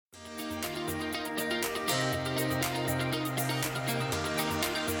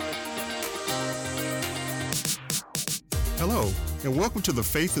Hello, and welcome to the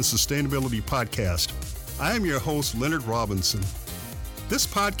Faith and Sustainability Podcast. I am your host, Leonard Robinson. This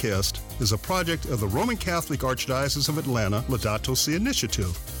podcast is a project of the Roman Catholic Archdiocese of Atlanta Laudato Si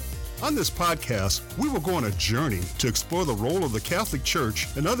Initiative. On this podcast, we will go on a journey to explore the role of the Catholic Church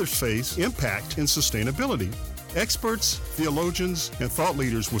and other faiths' impact in sustainability. Experts, theologians, and thought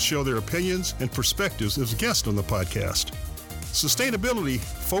leaders will share their opinions and perspectives as guests on the podcast. Sustainability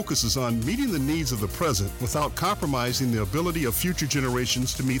focuses on meeting the needs of the present without compromising the ability of future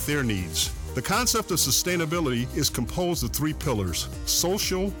generations to meet their needs. The concept of sustainability is composed of three pillars: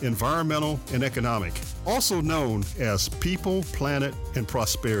 social, environmental, and economic, also known as people, planet, and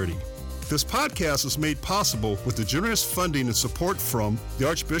prosperity. This podcast is made possible with the generous funding and support from the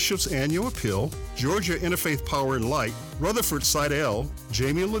Archbishop's Annual Appeal, Georgia Interfaith Power and Light, Rutherford Seidel,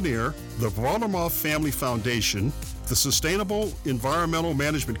 Jamie Lanier, the Varlamov Family Foundation, the Sustainable Environmental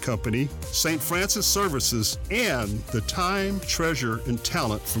Management Company, St. Francis Services, and the time, treasure, and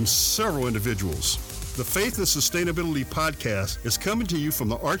talent from several individuals. The Faith and Sustainability Podcast is coming to you from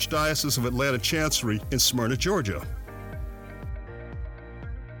the Archdiocese of Atlanta Chancery in Smyrna, Georgia.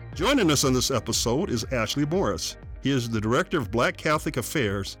 Joining us on this episode is Ashley Morris. He is the Director of Black Catholic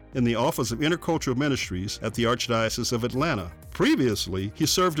Affairs in the Office of Intercultural Ministries at the Archdiocese of Atlanta. Previously, he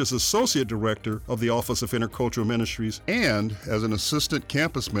served as Associate Director of the Office of Intercultural Ministries and as an Assistant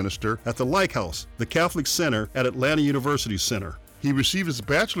Campus Minister at the Lighthouse, the Catholic Center at Atlanta University Center. He received his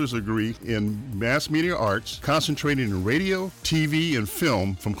bachelor's degree in Mass Media Arts, concentrating in radio, TV, and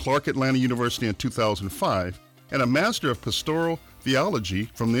film from Clark Atlanta University in 2005, and a Master of Pastoral Theology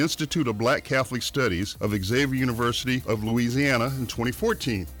from the Institute of Black Catholic Studies of Xavier University of Louisiana in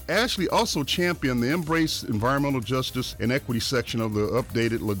 2014. Ashley also championed the Embrace Environmental Justice and Equity section of the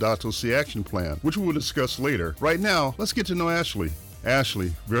updated Laudato Si Action Plan, which we will discuss later. Right now, let's get to know Ashley.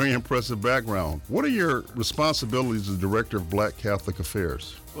 Ashley, very impressive background. What are your responsibilities as Director of Black Catholic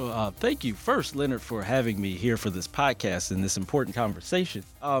Affairs? Well, thank you first, Leonard, for having me here for this podcast and this important conversation.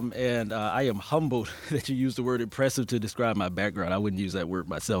 And I am humbled that you used the word impressive to describe my background. I wouldn't use that word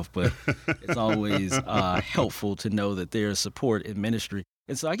myself, but it's always helpful to know that there's support in ministry.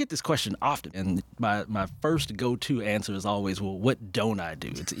 And so I get this question often, and my first go-to answer is always, well, what don't I do?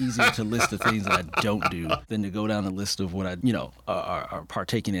 It's easier to list the things that I don't do than to go down the list of what I, are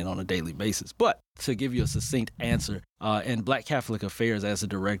partaking in on a daily basis. But to give you a succinct answer, in Black Catholic Affairs as a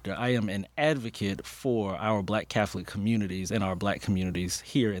director, I am an advocate for our Black Catholic communities and our Black communities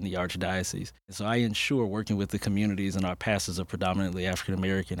here in the Archdiocese. And so I ensure working with the communities, and our pastors are predominantly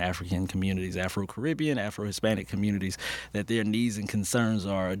African-American, African communities, Afro-Caribbean, Afro-Hispanic communities, that their needs and concerns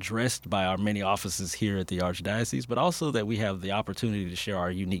are addressed by our many offices here at the Archdiocese, but also that we have the opportunity to share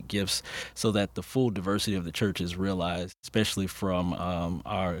our unique gifts so that the full diversity of the church is realized, especially from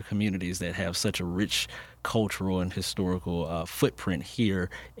our communities that have such a rich cultural and historical footprint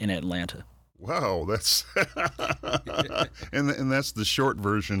here in Atlanta. Wow, that's and that's the short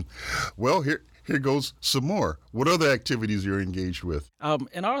version. Well, here goes some more. What other activities you're engaged with?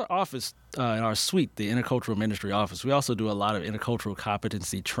 In our office, in our suite, the Intercultural Ministry office, we also do a lot of intercultural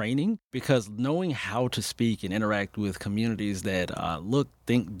competency training, because knowing how to speak and interact with communities that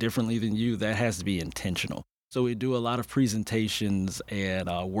think differently than you, that has to be intentional. So we do a lot of presentations and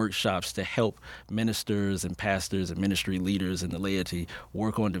workshops to help ministers and pastors and ministry leaders and the laity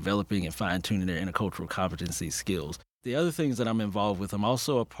work on developing and fine-tuning their intercultural competency skills. The other things that I'm involved with, I'm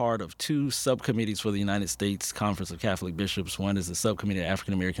also a part of two subcommittees for the United States Conference of Catholic Bishops. One is the Subcommittee of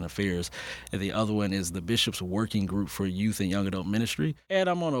African American Affairs, and the other one is the Bishops' Working Group for Youth and Young Adult Ministry. And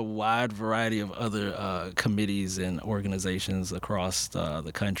I'm on a wide variety of other committees and organizations across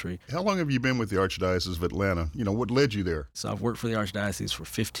the country. How long have you been with the Archdiocese of Atlanta? What led you there? So I've worked for the Archdiocese for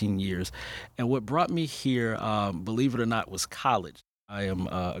 15 years. And what brought me here, believe it or not, was college. I am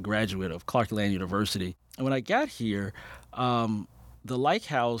a graduate of Clark Atlanta University. And when I got here, the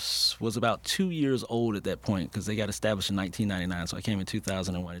Lighthouse was about 2 years old at that point, because they got established in 1999, so I came in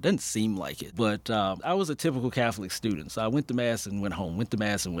 2001. It doesn't seem like it, but I was a typical Catholic student, so I went to Mass and went home,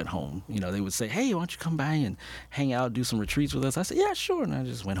 They would say, hey, why don't you come by and hang out, do some retreats with us? I said, yeah, sure, and I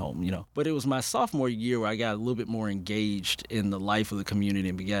just went home, But it was my sophomore year where I got a little bit more engaged in the life of the community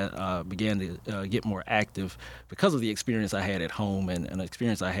and began to get more active because of the experience I had at home and an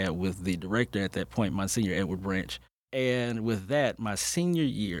experience I had with the director at that point, Monsignor Edward Branch. And with that, my senior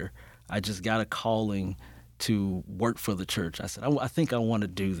year, I just got a calling to work for the church. I said, I think I want to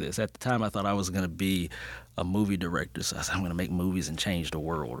do this. At the time, I thought I was going to be a movie director. So I said, I'm going to make movies and change the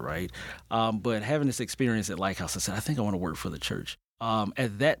world, right? But having this experience at Lighthouse, I said, I think I want to work for the church.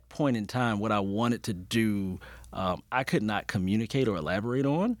 At that point in time, what I wanted to do, I could not communicate or elaborate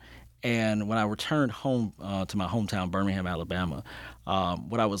on. And when I returned home to my hometown, Birmingham, Alabama,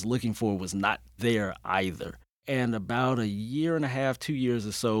 what I was looking for was not there either. And about a year and a half, 2 years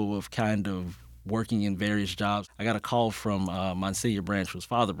or so of kind of working in various jobs, I got a call from Monsignor Branch, was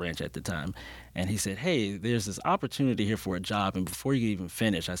Father Branch at the time, and he said, "Hey, there's this opportunity here for a job." And before you even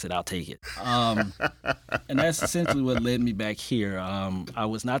finish, I said, "I'll take it." And that's essentially what led me back here. I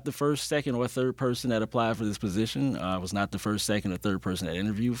was not the first, second, or third person that applied for this position. I was not the first, second, or third person that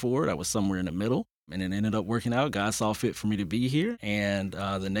interviewed for it. I was somewhere in the middle. And it ended up working out. God saw fit for me to be here. And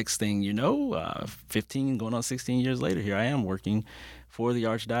the next thing you know, 15 going on 16 years later, here I am working for the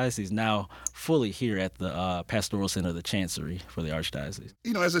Archdiocese, now fully here at the Pastoral Center of the Chancery for the Archdiocese.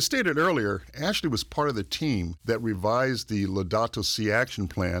 You know, as I stated earlier, Ashley was part of the team that revised the Laudato Si Action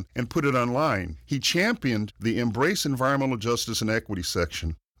Plan and put it online. He championed the Embrace Environmental Justice and Equity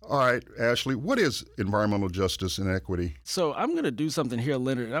section. All right, Ashley, what is environmental justice and equity? So I'm going to do something here,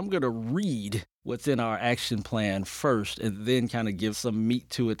 Leonard, and I'm going to read what's in our action plan first and then kind of give some meat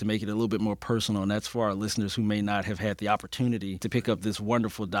to it to make it a little bit more personal. And that's for our listeners who may not have had the opportunity to pick up this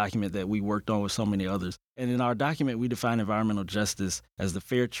wonderful document that we worked on with so many others. And in our document, we define environmental justice as the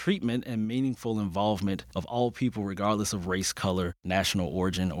fair treatment and meaningful involvement of all people, regardless of race, color, national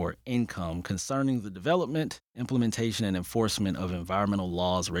origin, or income, concerning the development, implementation, and enforcement of environmental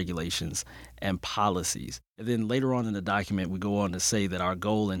laws, regulations, and policies. And then later on in the document, we go on to say that our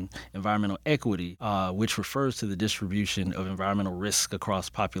goal in environmental equity, which refers to the distribution of environmental risk across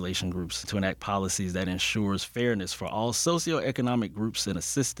population groups, to enact policies that ensures fairness for all socioeconomic groups and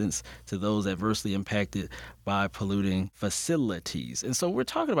assistance to those adversely impacted by polluting facilities. And so we're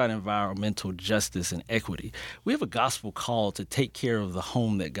talking about environmental justice and equity. We have a gospel call to take care of the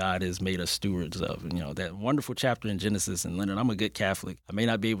home that God has made us stewards of. And, you know, that wonderful chapter in Genesis. And Leonard, I'm a good Catholic. I may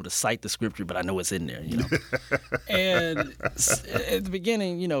not be able to cite the scripture, but I know it's in there, you know. And at the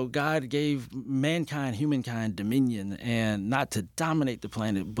beginning, you know, God gave mankind, humankind, dominion, and not to dominate the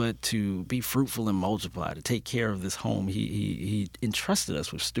planet, but to be fruitful and multiply, to take care of this home. He entrusted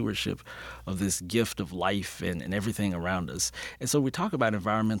us with stewardship of this gift of life and everything around us. And so we talk about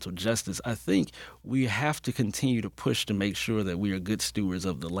environmental justice. I think we have to continue to push to make sure that we are good stewards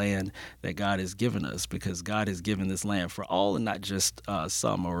of the land that God has given us, because God has given this land for all and not just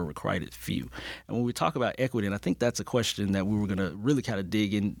some or a requited few. And when we talk about equity, and I think that's a question that we were going to really kind of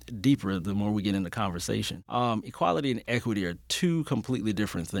dig in deeper the more we get into conversation. Equality and equity are two completely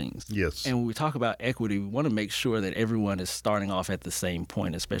different things. Yes. And when we talk about equity, we want to make sure that everyone is starting off at the same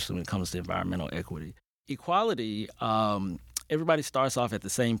point, especially when it comes to environmental equity. Equality, everybody starts off at the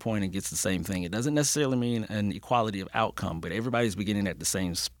same point and gets the same thing. It doesn't necessarily mean an equality of outcome, but everybody's beginning at the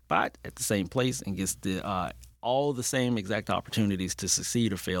same spot, at the same place, and gets all the same exact opportunities to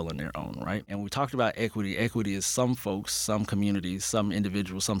succeed or fail on their own, right? And we talked about equity. Equity is some folks, some communities, some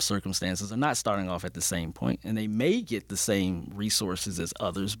individuals, some circumstances are not starting off at the same point, and they may get the same resources as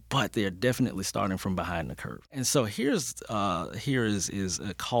others, but they're definitely starting from behind the curve. And so here is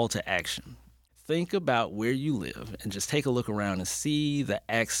a call to action. Think about where you live and just take a look around and see the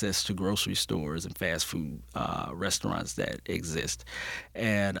access to grocery stores and fast food restaurants that exist.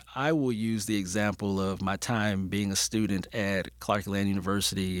 And I will use the example of my time being a student at Clark-Atlanta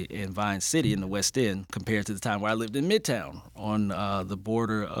University in Vine City in the West End compared to the time where I lived in Midtown on the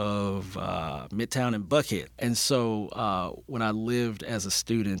border of Midtown and Buckhead. And so when I lived as a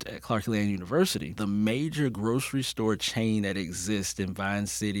student at Clark-Atlanta University, the major grocery store chain that exists in Vine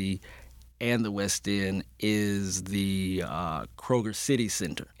City and the West End is the Kroger City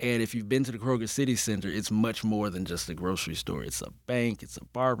Center. And if you've been to the Kroger City Center, it's much more than just a grocery store. It's a bank, it's a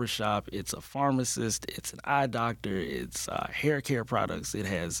barbershop, it's a pharmacist, it's an eye doctor, it's hair care products. It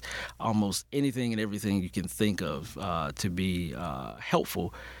has almost anything and everything you can think of to be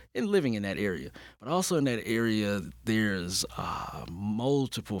helpful in living in that area. But also in that area, there's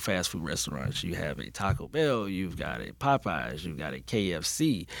multiple fast food restaurants. You have a Taco Bell, you've got a Popeyes, you've got a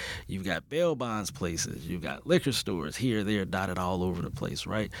KFC, you've got bail bonds places, you've got liquor stores here, there, dotted all over the place,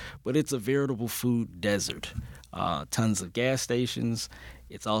 right? But it's a veritable food desert. Tons of gas stations.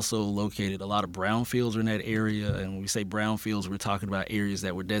 It's also located, a lot of brownfields are in that area. And when we say brownfields, we're talking about areas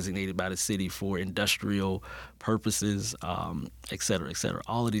that were designated by the city for industrial purposes, et cetera, et cetera.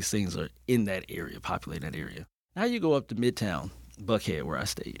 All of these things are in that area, populating that area. Now you go up to Midtown, Buckhead, where I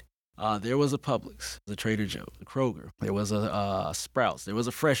stayed. There was a Publix, a Trader Joe, a Kroger. There was a Sprouts. There was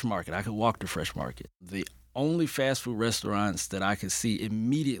a Fresh Market. I could walk to Fresh Market. The only fast food restaurants that I could see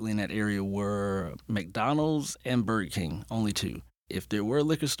immediately in that area were McDonald's and Burger King, only two. If there were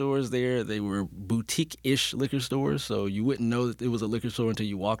liquor stores there, they were boutique-ish liquor stores, so you wouldn't know that it was a liquor store until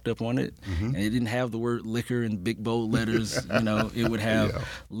you walked up on it. And it didn't have the word liquor in big bold letters. It would have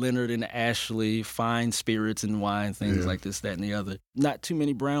Leonard and Ashley, fine spirits and wine, things like this, that, and the other. Not too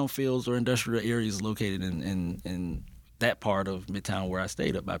many brownfields or industrial areas located in that part of Midtown where I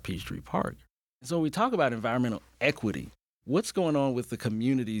stayed up by Peachtree Park. So we talk about environmental equity. What's going on with the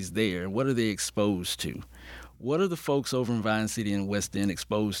communities there? What are they exposed to? What are the folks over in Vine City and West End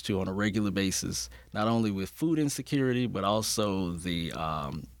exposed to on a regular basis, not only with food insecurity, but also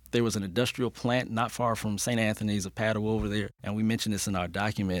there was an industrial plant not far from St. Anthony's of Padua over there, and we mentioned this in our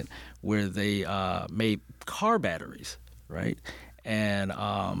document, where they made car batteries, right? And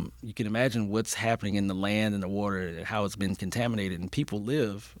you can imagine what's happening in the land and the water and how it's been contaminated, and people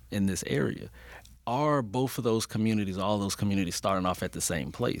live in this area. Are both of those communities, all those communities, starting off at the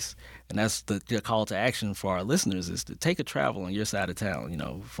same place? And that's the call to action for our listeners, is to take a travel on your side of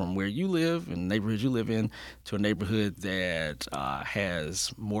town, from where you live and neighborhoods you live in to a neighborhood that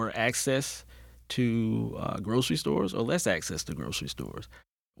has more access to grocery stores or less access to grocery stores.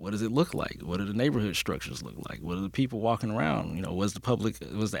 What does it look like? What do the neighborhood structures look like? What are the people walking around? Was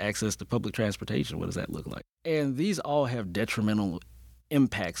the access to public transportation? What does that look like? And these all have detrimental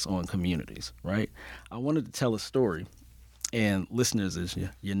impacts on communities, right? I wanted to tell a story, and listeners, as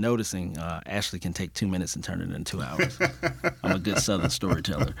you're noticing, Ashley can take 2 minutes and turn it into 2 hours. I'm a good Southern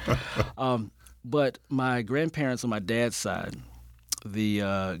storyteller. But my grandparents on my dad's side,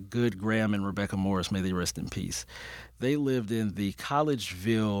 the good Graham and Rebecca Morris, may they rest in peace, they lived in the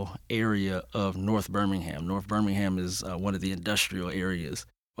Collegeville area of North Birmingham. North Birmingham is one of the industrial areas.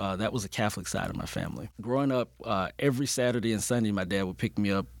 That was the Catholic side of my family. Growing up, every Saturday and Sunday, my dad would pick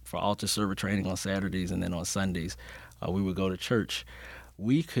me up for altar server training on Saturdays, and then on Sundays, we would go to church.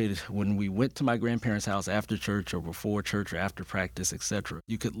 We could, when we went to my grandparents' house after church or before church or after practice, etc.,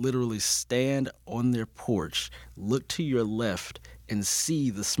 you could literally stand on their porch, look to your left, and see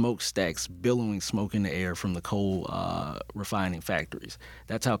the smokestacks billowing smoke in the air from the coal refining factories.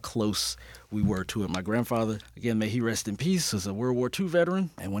 That's how close we were to it. My grandfather, again, may he rest in peace, was a World War II veteran,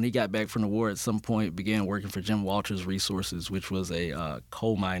 and when he got back from the war, at some point began working for Jim Walters Resources, which was a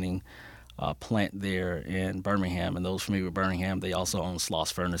coal mining plant there in Birmingham. And those familiar with Birmingham, they also own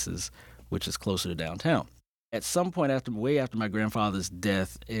Sloss Furnaces, which is closer to downtown. At some point way after my grandfather's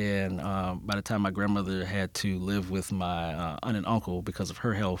death, and by the time my grandmother had to live with my aunt and uncle because of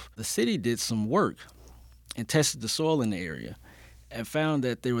her health, the city did some work and tested the soil in the area and found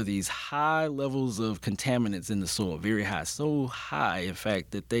that there were these high levels of contaminants in the soil, very high, so high, in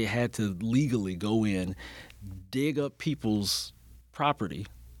fact, that they had to legally go in, dig up people's property,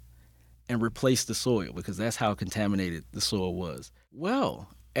 and replace the soil because that's how contaminated the soil was. Well,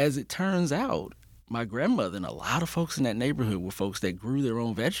 as it turns out, my grandmother and a lot of folks in that neighborhood were folks that grew their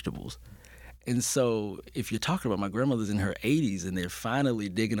own vegetables. And so if you're talking about my grandmother's in her 80s and they're finally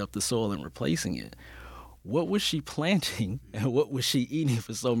digging up the soil and replacing it, what was she planting and what was she eating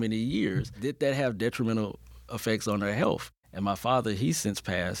for so many years? Did that have detrimental effects on her health? And my father, he's since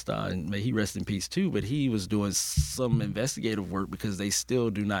passed, and may he rest in peace too, but he was doing some investigative work because they still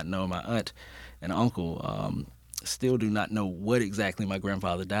do not know, my aunt and uncle still do not know what exactly my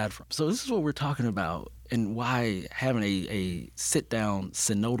grandfather died from. So this is what we're talking about and why having a sit-down,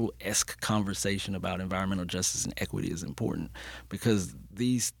 synodal-esque conversation about environmental justice and equity is important, because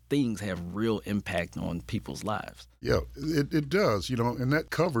these things have real impact on people's lives. Yeah, it does, and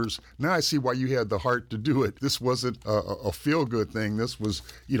that covers, now I see why you had the heart to do it. This wasn't a feel-good thing. This was,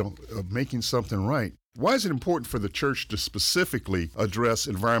 making something right. Why is it important for the church to specifically address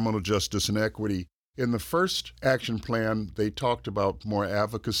environmental justice and equity? In the first action plan, they talked about more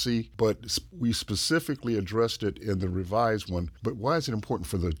advocacy, but we specifically addressed it in the revised one. But why is it important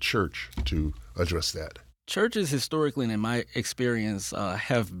for the church to address that? Churches historically, and in my experience,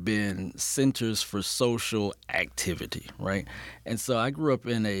 have been centers for social activity, right? And so I grew up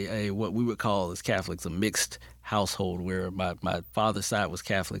in a what we would call as Catholics a mixed household, where my father's side was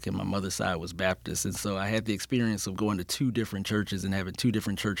Catholic and my mother's side was Baptist. And so I had the experience of going to two different churches and having two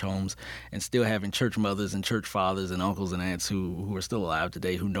different church homes and still having church mothers and church fathers and uncles and aunts who are still alive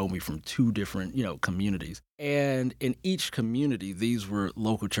today who know me from two different, communities. And in each community, these were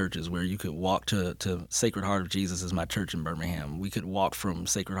local churches where you could walk to Sacred Heart of Jesus is my church in Birmingham. We could walk from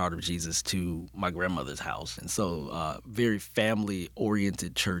Sacred Heart of Jesus to my grandmother's house. And so very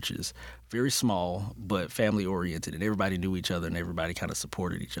family-oriented churches, very small, but family-oriented, and everybody knew each other and everybody kind of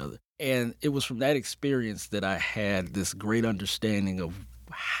supported each other. And it was from that experience that I had this great understanding of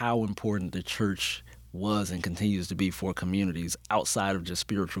how important the church was and continues to be for communities outside of just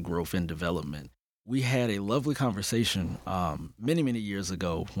spiritual growth and development. we had a lovely conversation many, many years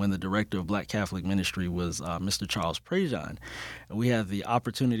ago when the director of Black Catholic Ministry was Mr. Charles Prejean. And we had the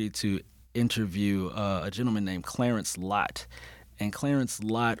opportunity to interview a gentleman named Clarence Lott. And Clarence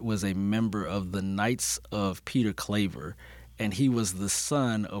Lott was a member of the Knights of Peter Claver, and he was the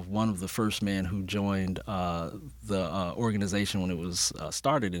son of one of the first men who joined the organization when it was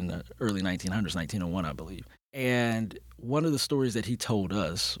started in the early 1900s, 1901, I believe. And one of the stories that he told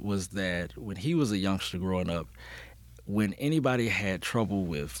us was that when he was a youngster growing up, when anybody had trouble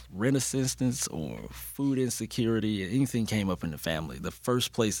with rent assistance or food insecurity, anything came up in the family, the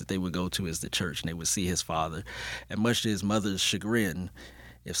first place that they would go to is the church, and they would see his father. And much to his mother's chagrin,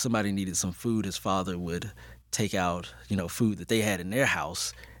 if somebody needed some food, his father would take out, food that they had in their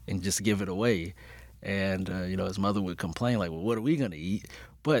house and just give it away. And, his mother would complain, like, well, what are we going to eat?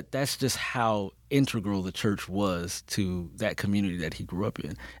 But that's just how integral the church was to that community that he grew up in.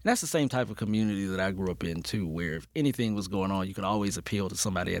 And that's the same type of community that I grew up in, too, where if anything was going on, you could always appeal to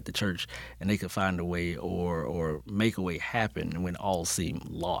somebody at the church and they could find a way or make a way happen when all seemed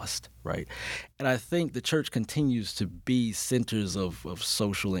lost, right? And I think the church continues to be centers of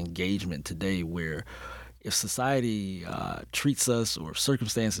social engagement today, where if society treats us or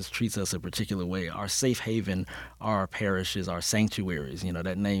circumstances treats us a particular way, our safe haven are our parishes, our sanctuaries.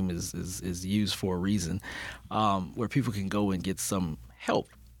 That name is used for a reason, where people can go and get some help.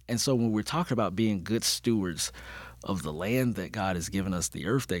 And so when we're talking about being good stewards of the land that God has given us, the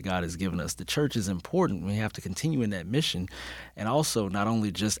earth that God has given us, the church is important. We have to continue in that mission and also not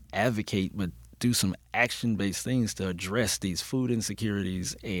only just advocate, but do some action-based things to address these food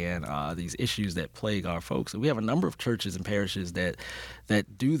insecurities and these issues that plague our folks. And we have a number of churches and parishes that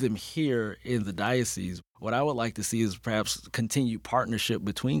do them here in the diocese. What I would like to see is perhaps continued partnership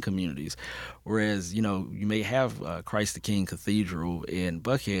between communities. Whereas, you may have Christ the King Cathedral in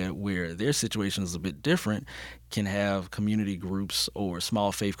Buckhead, where their situation is a bit different, can have community groups or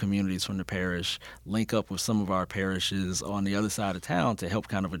small faith communities from the parish link up with some of our parishes on the other side of town to help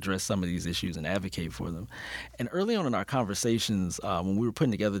kind of address some of these issues and advocate for them. And early on in our conversations, when we were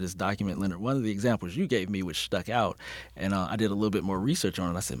putting together this document, Leonard, one of the examples you gave me which stuck out, and I did a little bit more research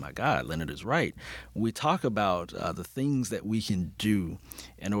on it, I said, my God, Leonard is right. When we talk about the things that we can do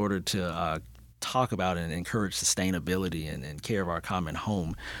in order to talk about and encourage sustainability and care of our common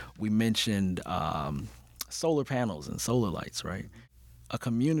home, we mentioned solar panels and solar lights, right? A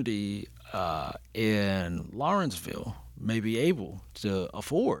community in Lawrenceville may be able to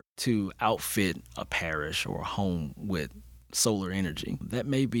afford to outfit a parish or a home with solar energy. That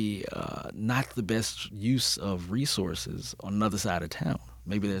may be not the best use of resources on another side of town.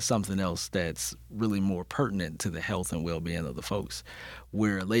 Maybe there's something else that's really more pertinent to the health and well-being of the folks,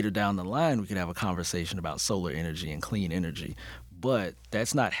 where later down the line we could have a conversation about solar energy and clean energy. But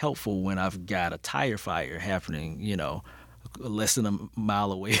that's not helpful when I've got a tire fire happening, less than a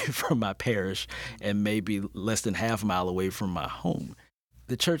mile away from my parish and maybe less than half a mile away from my home.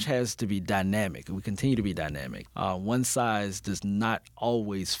 The church has to be dynamic. We continue to be dynamic. One size does not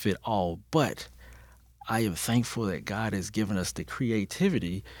always fit all, but I am thankful that God has given us the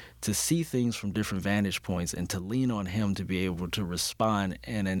creativity to see things from different vantage points and to lean on Him to be able to respond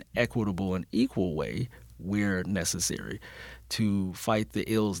in an equitable and equal way where necessary to fight the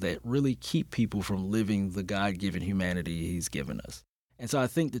ills that really keep people from living the God-given humanity He's given us. And so I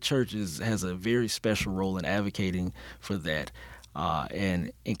think the church has a very special role in advocating for that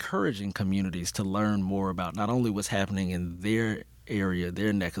and encouraging communities to learn more about not only what's happening in their area,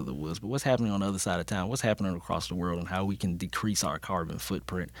 their neck of the woods, but what's happening on the other side of town, what's happening across the world, and how we can decrease our carbon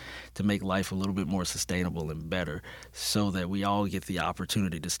footprint to make life a little bit more sustainable and better so that we all get the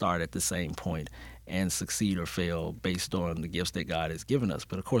opportunity to start at the same point and succeed or fail based on the gifts that God has given us.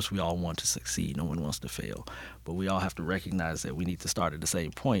 But of course, we all want to succeed. No one wants to fail. But we all have to recognize that we need to start at the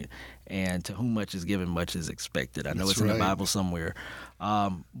same point. And to whom much is given, much is expected. I know it's in the Bible somewhere.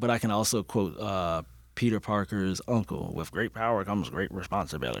 But I can also quote Peter Parker's uncle, with great power comes great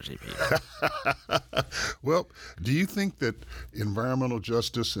responsibility, Peter. Well, do you think that environmental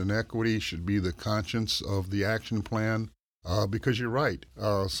justice and equity should be the conscience of the action plan? Because you're right.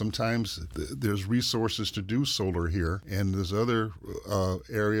 Sometimes there's resources to do solar here, and there's other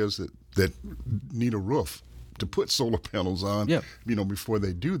areas that need a roof to put solar panels on, before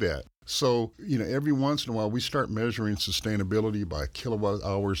they do that. So, every once in a while we start measuring sustainability by kilowatt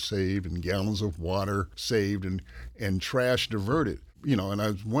hours saved and gallons of water saved and trash diverted. And I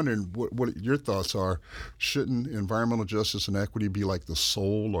was wondering what your thoughts are. Shouldn't environmental justice and equity be like the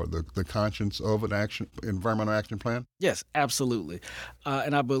soul or the conscience of an environmental action plan? Yes, absolutely.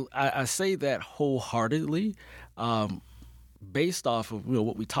 And I say that wholeheartedly. based off of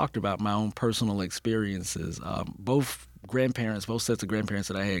what we talked about, my own personal experiences. Both sets of grandparents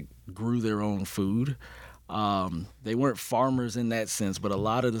that I had grew their own food. They weren't farmers in that sense, but a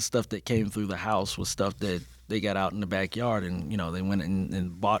lot of the stuff that came through the house was stuff that they got out in the backyard, and they went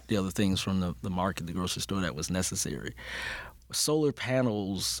and bought the other things from the market, the grocery store that was necessary. Solar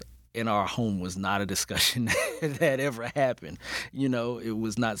panels in our home was not a discussion that ever happened. It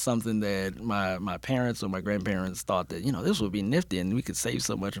was not something that my parents or my grandparents thought that, this would be nifty and we could save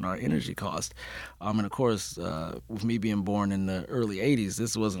so much on our energy cost. And of course, with me being born in the early 80s,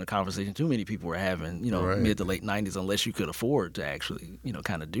 this wasn't a conversation too many people were having, Right. mid to late 90s, unless you could afford to actually,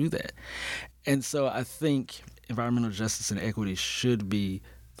 kind of do that. And so I think environmental justice and equity should be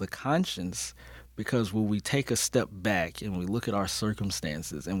the conscience, because when we take a step back and we look at our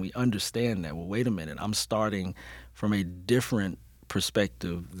circumstances and we understand that, well, wait a minute, I'm starting from a different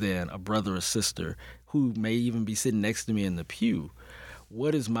perspective than a brother or sister who may even be sitting next to me in the pew.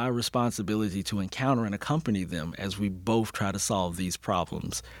 What is my responsibility to encounter and accompany them as we both try to solve these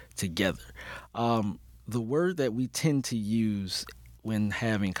problems together? The word that we tend to use when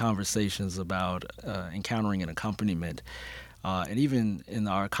having conversations about encountering an accompaniment, and even in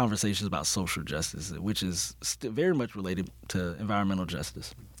our conversations about social justice, which is very much related to environmental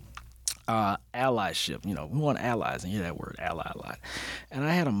justice. Allyship, we want allies, and you hear that word ally a lot. And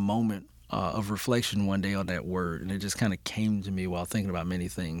I had a moment of reflection one day on that word, and it just kind of came to me while thinking about many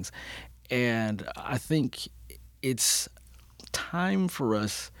things. And I think it's time for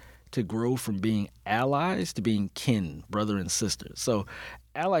us to grow from being allies to being kin, brother and sister. So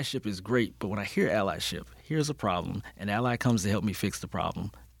allyship is great, but when I hear allyship, here's a problem, an ally comes to help me fix the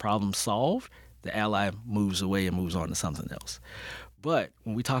problem. Problem solved, the ally moves away and moves on to something else. But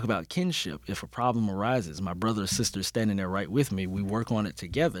when we talk about kinship, if a problem arises, my brother or sister is standing there right with me, we work on it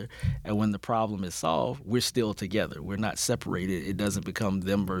together, and when the problem is solved, we're still together. We're not separated. It doesn't become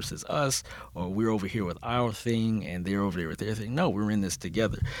them versus us, or we're over here with our thing and they're over there with their thing. No, we're in this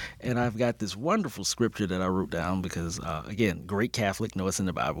together. And I've got this wonderful scripture that I wrote down because, again, great Catholic, know it's in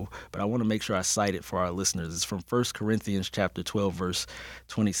the Bible, but I want to make sure I cite it for our listeners. It's from 1 Corinthians chapter 12, verse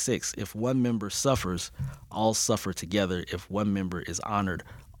 26. If one member suffers, all suffer together. If one member is honored,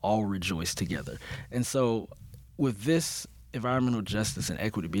 all rejoice together. And so with this environmental justice and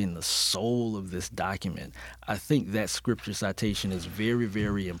equity being the soul of this document, I think that scripture citation is very,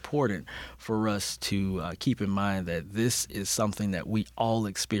 very important for us to keep in mind that this is something that we all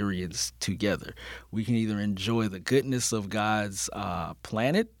experience together. We can either enjoy the goodness of God's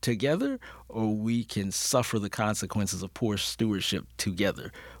planet together, or we can suffer the consequences of poor stewardship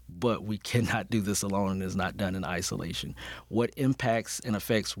together. But we cannot do this alone, and it's not done in isolation. What impacts and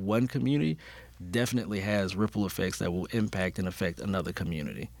affects one community definitely has ripple effects that will impact and affect another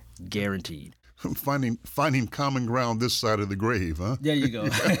community. Guaranteed. Finding common ground this side of the grave, huh? There you go.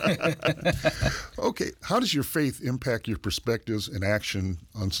 Okay, how does your faith impact your perspectives and action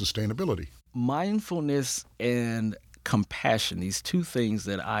on sustainability? Mindfulness and compassion, these two things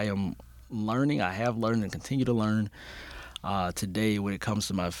that I am learning, I have learned and continue to learn today when it comes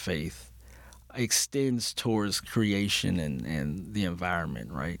to my faith, extends towards creation and the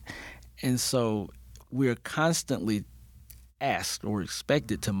environment, right? And so we're constantly asked or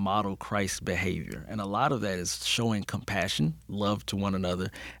expected to model Christ's behavior. And a lot of that is showing compassion, love to one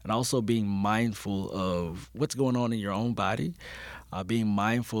another, and also being mindful of what's going on in your own body, being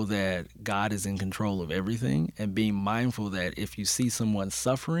mindful that God is in control of everything, and being mindful that if you see someone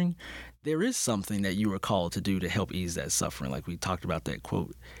suffering, there is something that you are called to do to help ease that suffering, like we talked about that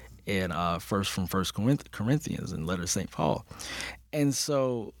quote in from 1 Corinthians and letter of St. Paul. And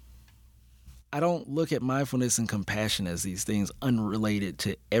so I don't look at mindfulness and compassion as these things unrelated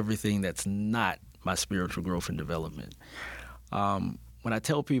to everything that's not my spiritual growth and development. When I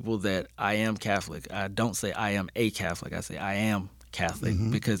tell people that I am Catholic, I don't say I am a Catholic. I say I am Catholic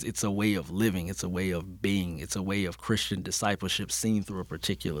because it's a way of living. It's a way of being. It's a way of Christian discipleship seen through a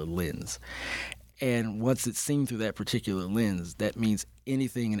particular lens. And once it's seen through that particular lens, that means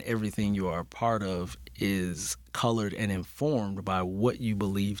anything and everything you are a part of is colored and informed by what you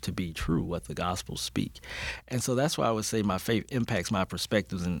believe to be true, what the Gospels speak. And so that's why I would say my faith impacts my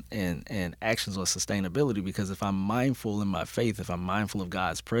perspectives and actions on sustainability, because if I'm mindful in my faith, if I'm mindful of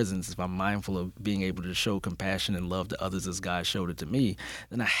God's presence, if I'm mindful of being able to show compassion and love to others as God showed it to me,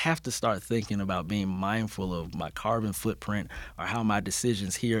 then I have to start thinking about being mindful of my carbon footprint or how my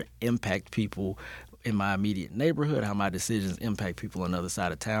decisions here impact people in my immediate neighborhood, how my decisions impact people on the other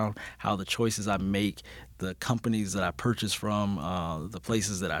side of town, how the choices I make, the companies that I purchase from, the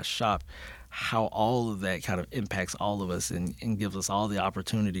places that I shop, how all of that kind of impacts all of us and gives us all the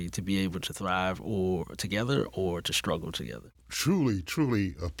opportunity to be able to thrive or together or to struggle together. Truly,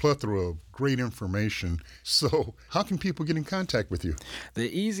 truly a plethora of great information. So how can people get in contact with you? The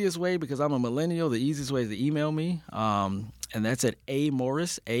easiest way, because I'm a millennial, the easiest way is to email me. And that's at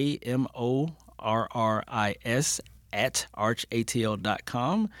amorris, AMORRIS, at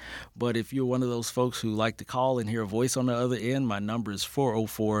archatl.com. But if you're one of those folks who like to call and hear a voice on the other end, my number is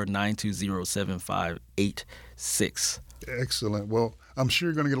 404-920-7586. Excellent. Well, I'm sure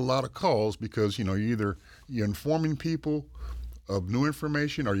you're going to get a lot of calls because, you're informing people of new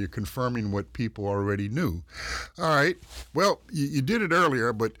information or you're confirming what people already knew. All right. Well, you did it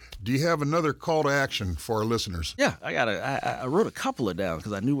earlier, but do you have another call to action for our listeners? Yeah, I wrote a couple of down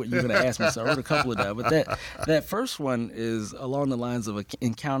because I knew what you were going to ask me, so I wrote a couple of down. But that first one is along the lines of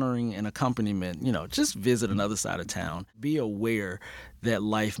encountering an accompaniment. Just visit another side of town. Be aware that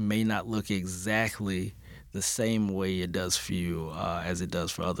life may not look exactly the same way it does for you as it does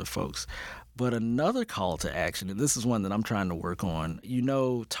for other folks. But another call to action, and this is one that I'm trying to work on,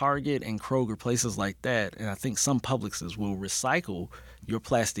 Target and Kroger, places like that, and I think some Publixes will recycle your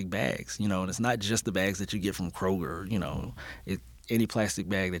plastic bags, and it's not just the bags that you get from Kroger, any plastic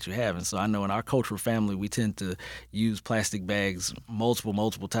bag that you have. And so I know in our cultural family, we tend to use plastic bags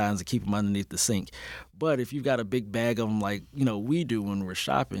multiple times to keep them underneath the sink. But if you've got a big bag of them like, we do when we're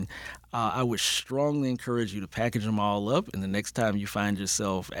shopping, I would strongly encourage you to package them all up. And the next time you find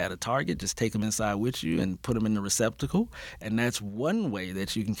yourself at a Target, just take them inside with you and put them in the receptacle. And that's one way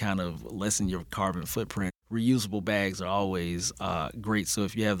that you can kind of lessen your carbon footprint. Reusable bags are always great. So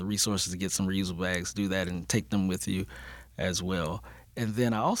if you have the resources to get some reusable bags, do that and take them with you as well. And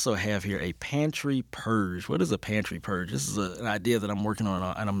then I also have here a pantry purge. What is a pantry purge? This is an idea that I'm working on,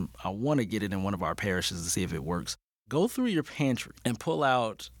 and I want to get it in one of our parishes to see if it works. Go through your pantry and pull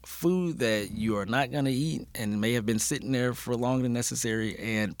out food that you are not going to eat and may have been sitting there for longer than necessary,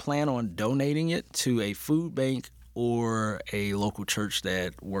 and plan on donating it to a food bank or a local church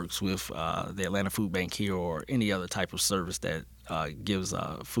that works with the Atlanta Food Bank here or any other type of service that gives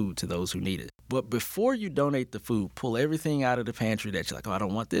food to those who need it. But before you donate the food, pull everything out of the pantry that you're like, I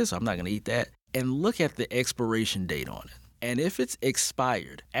don't want this, I'm not going to eat that, and look at the expiration date on it. And if it's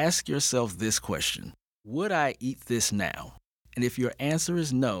expired, ask yourself this question: would I eat this now? And if your answer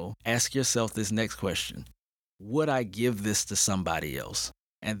is no, ask yourself this next question: would I give this to somebody else?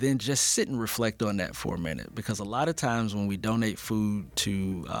 And then just sit and reflect on that for a minute, because a lot of times when we donate food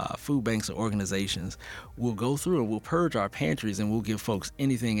to food banks or organizations, we'll go through and we'll purge our pantries and we'll give folks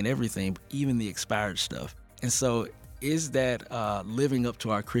anything and everything, even the expired stuff. And so is that living up to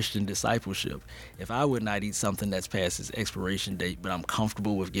our Christian discipleship? If I would not eat something that's past its expiration date, but I'm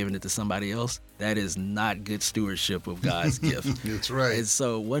comfortable with giving it to somebody else, that is not good stewardship of God's gift. That's right. And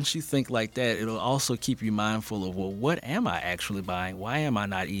so once you think like that, it'll also keep you mindful of, well, what am I actually buying? Why am I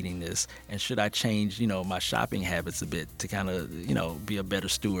not eating this? And should I change, my shopping habits a bit to kind of, be a better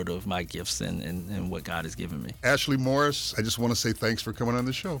steward of my gifts and what God has given me? Ashley Morris, I just want to say thanks for coming on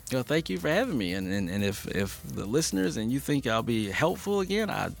the show. Well, thank you for having me. And if the listeners and you think I'll be helpful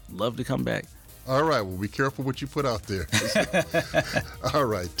again, I'd love to come back. All right. Well, be careful what you put out there. All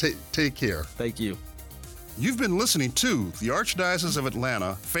right. Take care. Thank you. You've been listening to the Archdiocese of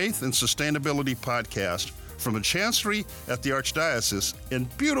Atlanta Faith and Sustainability Podcast from the Chancery at the Archdiocese in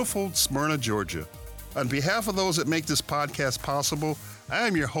beautiful Smyrna, Georgia. On behalf of those that make this podcast possible, I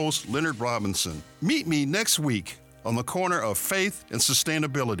am your host, Leonard Robinson. Meet me next week on the corner of faith and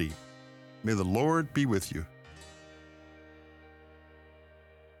sustainability. May the Lord be with you.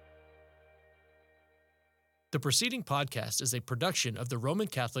 The preceding podcast is a production of the Roman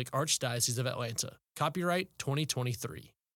Catholic Archdiocese of Atlanta. Copyright 2023.